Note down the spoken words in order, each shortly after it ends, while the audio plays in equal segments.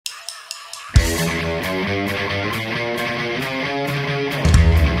Hey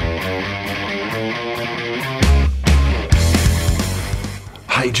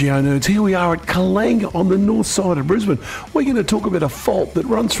Geo Nerds, here we are at Kalanga on the north side of Brisbane. We're going to talk about a fault that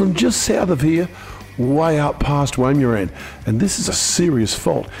runs from just south of here way up past Wamuran, and this is a serious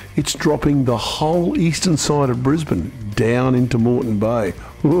fault. It's dropping the whole eastern side of Brisbane down into Moreton Bay.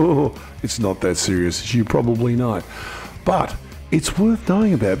 Oh, it's not that serious, as you probably know, but it's worth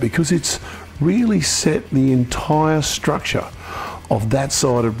knowing about because it's really set the entire structure of that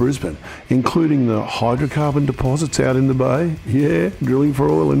side of Brisbane, including the hydrocarbon deposits out in the bay. Yeah, drilling for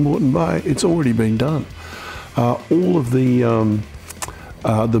oil in Moreton Bay, it's already been done. All of the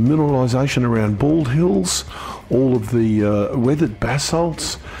mineralisation around Bald Hills, all of the weathered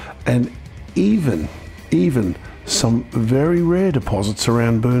basalts, and even some very rare deposits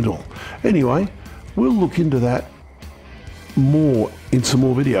around Burntle. Anyway, we'll look into that more in some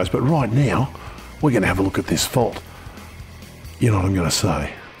more videos, but right now we're going to have a look at this fault. You know what I'm going to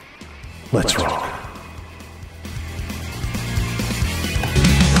say? Let's rock.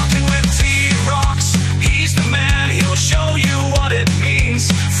 Rocking with T-Rocks, he's the man, he'll show you what it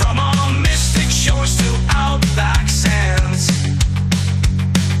means. From our mystic shores to outback sands.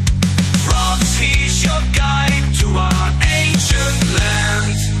 Rocks, he's your guide to our ancient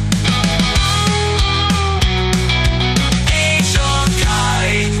land. Ancient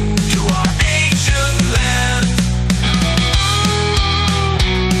guide to our ancient land.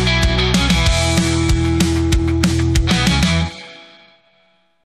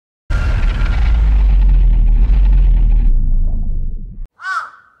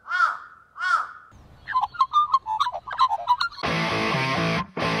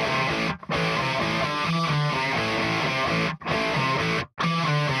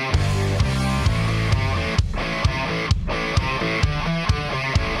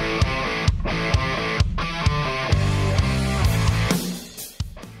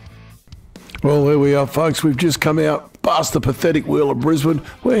 Well, there we are, folks. We've just come out past the pathetic wheel of Brisbane.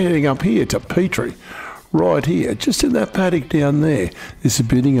 We're heading up here to Petrie. Right here, just in that paddock down there, is the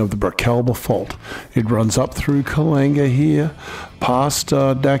beginning of the Bracalba Fault. It runs up through Kalanga here, past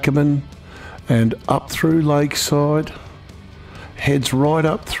Dackerman, and up through Lakeside. Heads right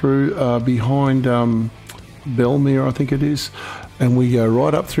up through behind Belmere, I think it is. And we go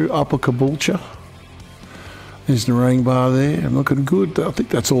right up through Upper Caboolture. There's Narangbar there, and looking good. I think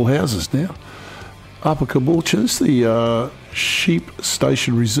that's all houses now. Upper Caboolture, it's the Sheep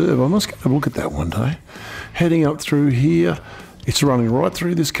Station Reserve. I must go have a look at that one day. Heading up through here, it's running right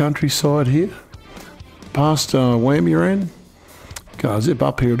through this countryside here, past Wamuran. Go zip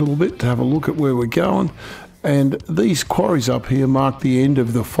up here a little bit to have a look at where we're going. And these quarries up here mark the end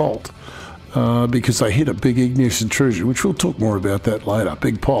of the fault. Because they hit a big igneous intrusion, which we'll talk more about that later.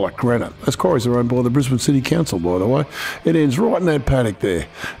 Big pile of granite. Those quarries are owned by the Brisbane City Council, by the way. It ends right in that paddock there.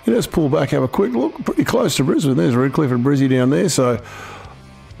 Let's pull back, have a quick look. Pretty close to Brisbane. There's Redcliffe and Brizzy down there, so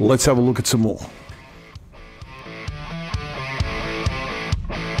let's have a look at some more.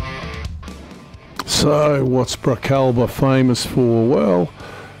 So, what's Bracalba famous for? Well,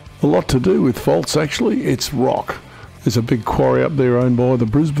 a lot to do with faults, actually. It's rock. There's a big quarry up there owned by the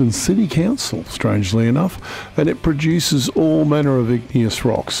Brisbane City Council, strangely enough, and it produces all manner of igneous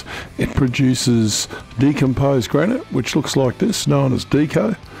rocks. It produces decomposed granite, which looks like this, known as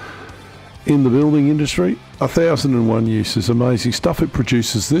deco. In the building industry, 1001 uses, amazing stuff. It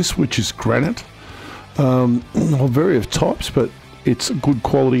produces this, which is granite, of various types, but it's good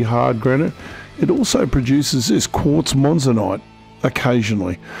quality hard granite. It also produces this quartz monzonite,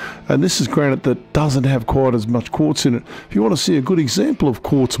 occasionally, and this is granite that doesn't have quite as much quartz in it. If you want to see a good example of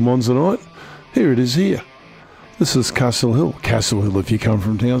quartz monzonite, here it is here. This is Castle Hill if you come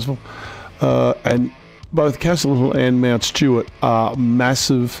from Townsville, and both Castle Hill and Mount Stewart are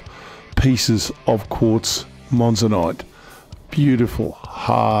massive pieces of quartz monzonite. Beautiful,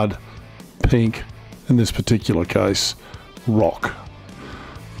 hard, pink, in this particular case, rock.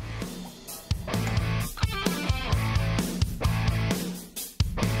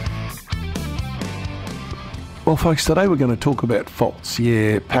 Well, folks, today we're going to talk about faults.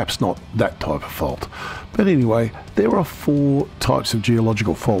 Yeah, perhaps not that type of fault. But anyway, there are 4 types of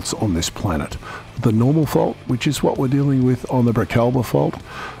geological faults on this planet. The normal fault, which is what we're dealing with on the Bracalba Fault.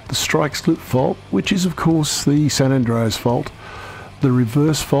 The strike slip fault, which is, of course, the San Andreas Fault. The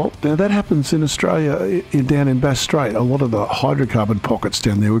reverse fault. Now, that happens in Australia, down in Bass Strait. A lot of the hydrocarbon pockets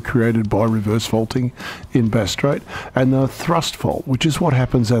down there were created by reverse faulting in Bass Strait. And the thrust fault, which is what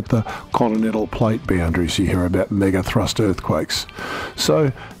happens at the continental plate boundaries. You hear about mega thrust earthquakes.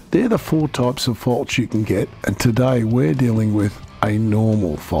 So they're the 4 types of faults you can get. And today we're dealing with a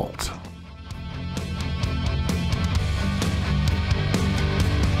normal fault.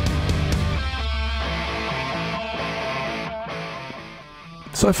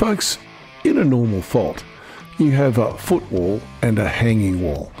 So folks, in a normal fault, you have a footwall and a hanging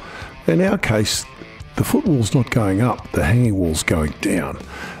wall. In our case, the footwall's not going up, the hanging wall's going down.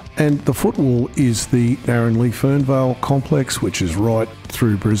 And the footwall is the Narrenleigh-Fernvale complex, which is right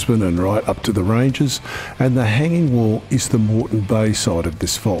through Brisbane and right up to the ranges. And the hanging wall is the Moreton Bay side of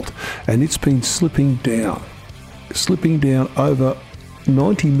this fault. And it's been slipping down over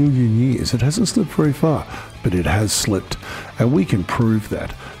 90 million years. It hasn't slipped very far, but it has slipped. And we can prove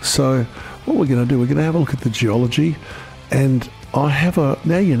that. So what we're going to do, we're going to have a look at the geology. And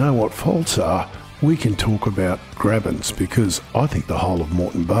now you know what faults are. We can talk about grabens, because I think the whole of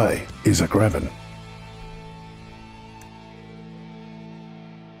Moreton Bay is a graben.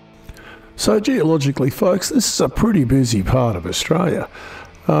 So geologically, folks, this is a pretty busy part of Australia.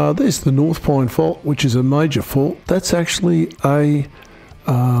 There's the North Pine Fault, which is a major fault. That's actually a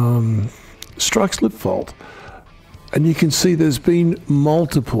strike slip fault. And you can see there's been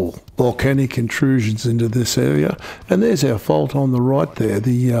multiple volcanic intrusions into this area. And there's our fault on the right there,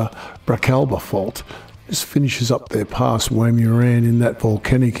 the Bracalba Fault. This finishes up there past Wamuran in that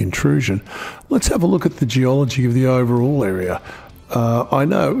volcanic intrusion. Let's have a look at the geology of the overall area. I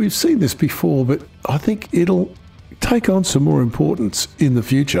know we've seen this before, but I think it'll take on some more importance in the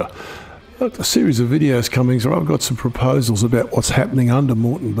future. A series of videos coming, so I've got some proposals about what's happening under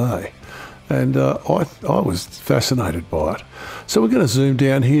Moreton Bay. And I was fascinated by it. So we're going to zoom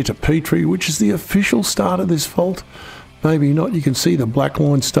down here to Petrie, which is the official start of this fault. Maybe not. You can see the black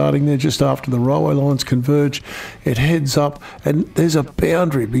line starting there just after the railway lines converge. It heads up, and there's a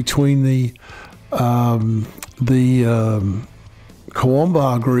boundary between the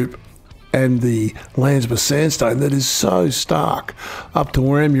Kawambar group and the Landsborough sandstone that is so stark up to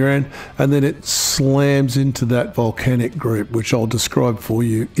Wamuran, and then it slams into that volcanic group, which I'll describe for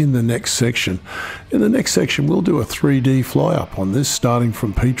you in the next section. In the next section, we'll do a 3D fly up on this, starting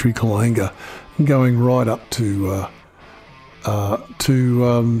from Petrie, Kalanga, and going right up to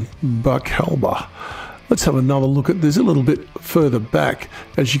Bracalba. Let's have another look at this a little bit further back.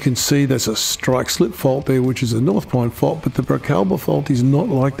 As you can see, there's a strike slip fault there, which is a North Pine Fault, but the Bracalba Fault is not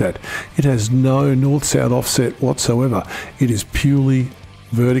like that. It has no north-south offset whatsoever. It is purely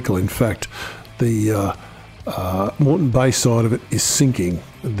vertical. In fact, the Moreton Bay side of it is sinking.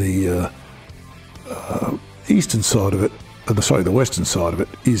 The eastern side of it, the western side of it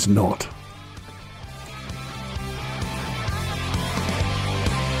is not.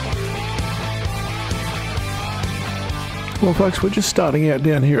 Well folks, we're just starting out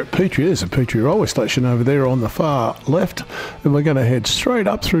down here at Petrie. There's a Petrie railway station over there on the far left, and we're going to head straight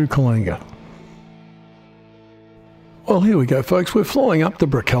up through Kalanga. Well, here we go folks, we're flying up the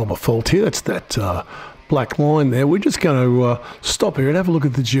Bracalba Fault here. That's that black line there. We're just going to stop here and have a look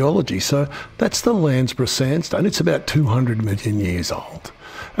at the geology. So that's the Landsborough sandstone. It's about 200 million years old.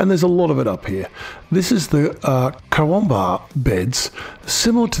 And there's a lot of it up here. This is the Kawambar beds,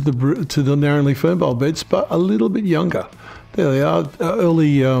 similar to the Narrenleigh-Fernvale beds, but a little bit younger. There they are,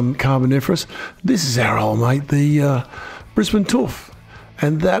 early Carboniferous. This is our old mate, the Brisbane tuff.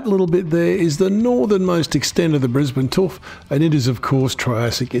 And that little bit there is the northernmost extent of the Brisbane tuff, and it is, of course,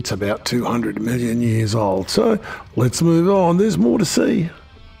 Triassic. It's about 200 million years old. So let's move on. There's more to see.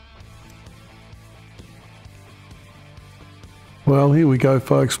 Well, here we go,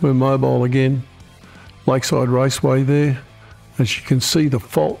 folks. We're mobile again. Lakeside Raceway there. As you can see, the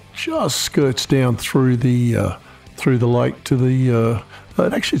fault just skirts down through the lake to the...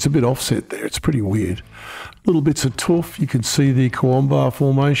 actually, it's a bit offset there. It's pretty weird. Little bits of tuff. You can see the Kawambar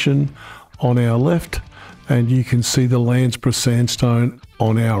Formation on our left, and you can see the Landsborough sandstone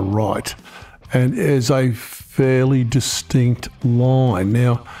on our right. And there's a fairly distinct line.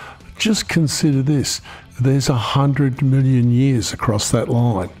 Now, just consider this. There's 100 million years across that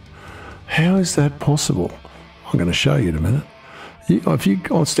line. How is that possible? I'm going to show you in a minute. If you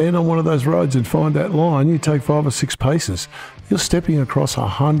stand on one of those roads and find that line, you take 5 or 6 paces, you're stepping across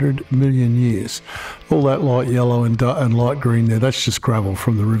 100 million years. All that light yellow and light green there, that's just gravel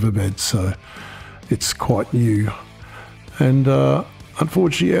from the riverbed, so it's quite new. And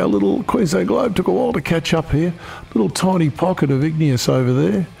unfortunately, our little Queensland globe took a while to catch up here. Little tiny pocket of igneous over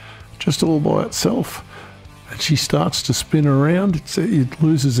there, just all by itself. And she starts to spin around. It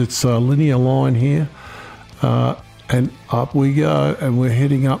loses its linear line here. And up we go, and we're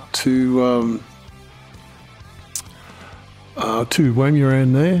heading up to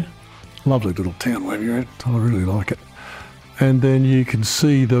Wamuran there. Lovely little town, Wamuran. I really like it. And then you can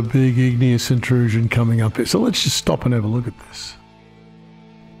see the big igneous intrusion coming up here. So let's just stop and have a look at this.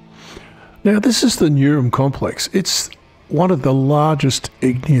 Now, this is the Neuram complex. It's one of the largest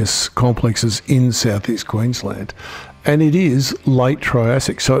igneous complexes in southeast Queensland. And it is late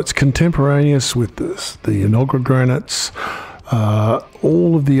Triassic, so it's contemporaneous with the Enoggera granites,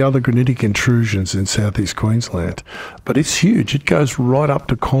 all of the other granitic intrusions in southeast Queensland. But it's huge. It goes right up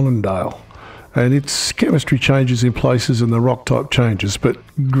to Conondale. And its chemistry changes in places and the rock type changes, but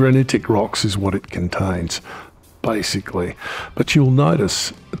granitic rocks is what it contains, basically. But you'll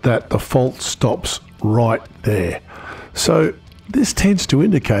notice that the fault stops right there. So this tends to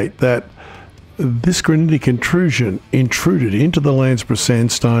indicate that this granitic intrusion intruded into the Landsborough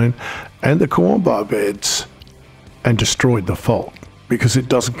sandstone and the Koowanbar beds and destroyed the fault, because it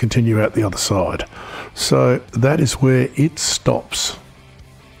doesn't continue out the other side. So that is where it stops.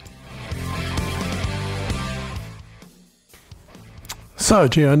 So,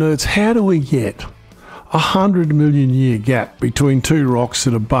 GeoNerds, how do we get 100 million year gap between two rocks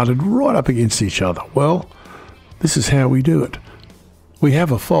that are butted right up against each other? Well, this is how we do it. We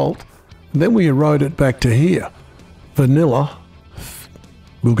have a fault, and then we erode it back to here. Vanilla,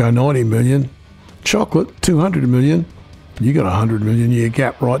 we'll go 90 million. Chocolate, 200 million. You got a 100 million year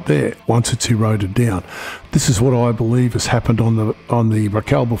gap right there once it's eroded down. This is what I believe has happened on the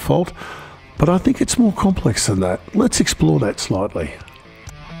Bracalba Fault, but I think it's more complex than that. Let's explore that slightly.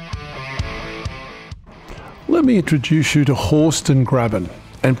 Let me introduce you to Horst and Graben,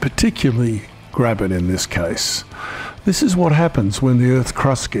 and particularly Graben in this case. This is what happens when the Earth's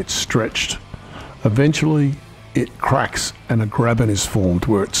crust gets stretched. Eventually it cracks and a graben is formed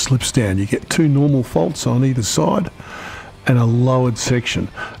where it slips down. You get two normal faults on either side and a lowered section.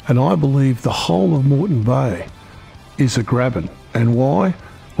 And I believe the whole of Moreton Bay is a graben. And why?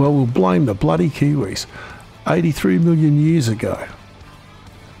 Well, we'll blame the bloody Kiwis. 83 million years ago,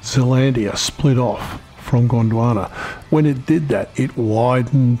 Zealandia split off from Gondwana. When it did that, it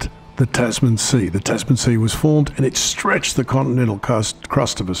widened the Tasman Sea. The Tasman Sea was formed and it stretched the continental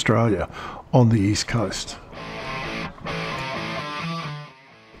crust of Australia on the east coast.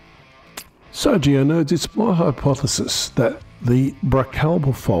 So, GeoNerds, it's my hypothesis that the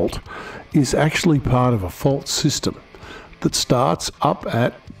Bracalba Fault is actually part of a fault system that starts up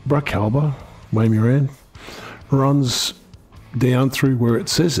at Bracalba, Wamuran, runs down through where it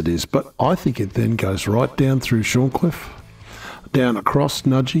says it is, but I think it then goes right down through Shorncliffe, down across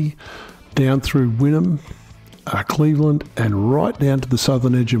Nudgee, down through Wynnum, Cleveland, and right down to the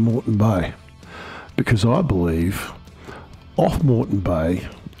southern edge of Moreton Bay. Because I believe off Moreton Bay,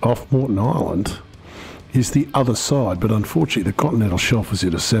 off Moreton Island, is the other side, but unfortunately the continental shelf has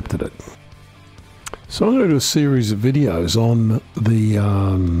intercepted it. So I'm going to do a series of videos on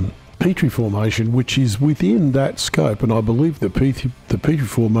the Petrie Formation, which is within that scope, and I believe the Petrie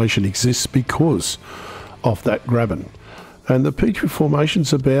Formation exists because of that graben. And the Petrie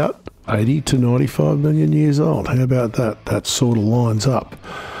Formation's about 80 to 95 million years old. How about that? That sort of lines up.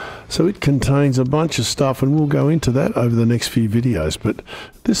 So it contains a bunch of stuff, and we'll go into that over the next few videos. But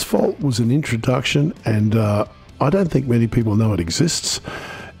this fault was an introduction, and I don't think many people know it exists.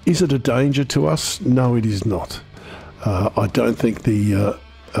 Is it a danger to us? No, it is not. I don't think the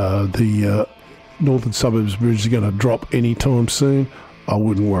northern suburbs bridge is going to drop anytime soon. I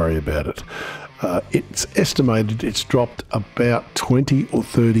wouldn't worry about it. It's estimated it's dropped about 20 or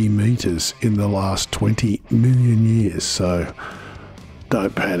 30 metres in the last 20 million years, so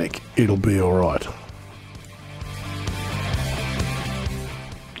don't panic, it'll be all right.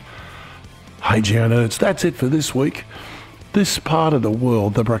 Hey GeoNerds, that's it for this week. This part of the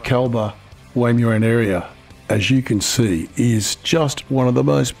world, the Bracalba Wamuran area, as you can see, is just one of the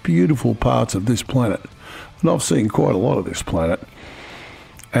most beautiful parts of this planet. And I've seen quite a lot of this planet.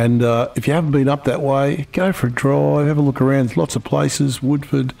 And if you haven't been up that way, go for a drive, have a look around. There's lots of places,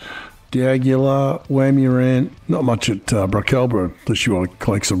 Woodford, Diagula, Wamuran, not much at Bracalba unless you want to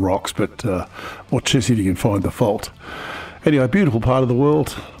collect some rocks, but watch this if you can find the fault. Anyway, beautiful part of the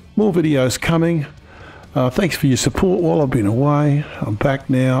world. More videos coming. Thanks for your support while I've been away. I'm back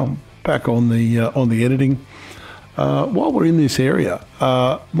now, back on the editing. While we're in this area,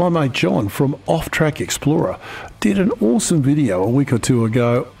 my mate John from Offtrack Xplorer did an awesome video a week or two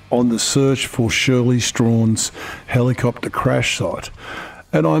ago on the search for Shirley Strawn's helicopter crash site.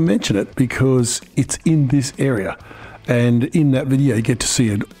 And I mention it because it's in this area. And in that video, you get to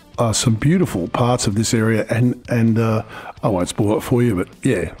see some beautiful parts of this area. And I won't spoil it for you, but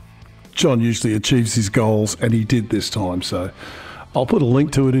yeah, John usually achieves his goals, and he did this time. So I'll put a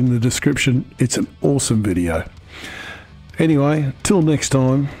link to it in the description. It's an awesome video. Anyway, till next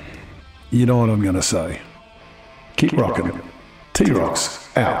time, you know what I'm going to say. Keep rocking. T-Rocks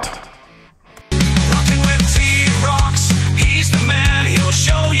out. Rocking with T-Rocks, he's the man, he'll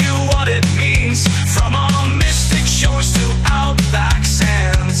show you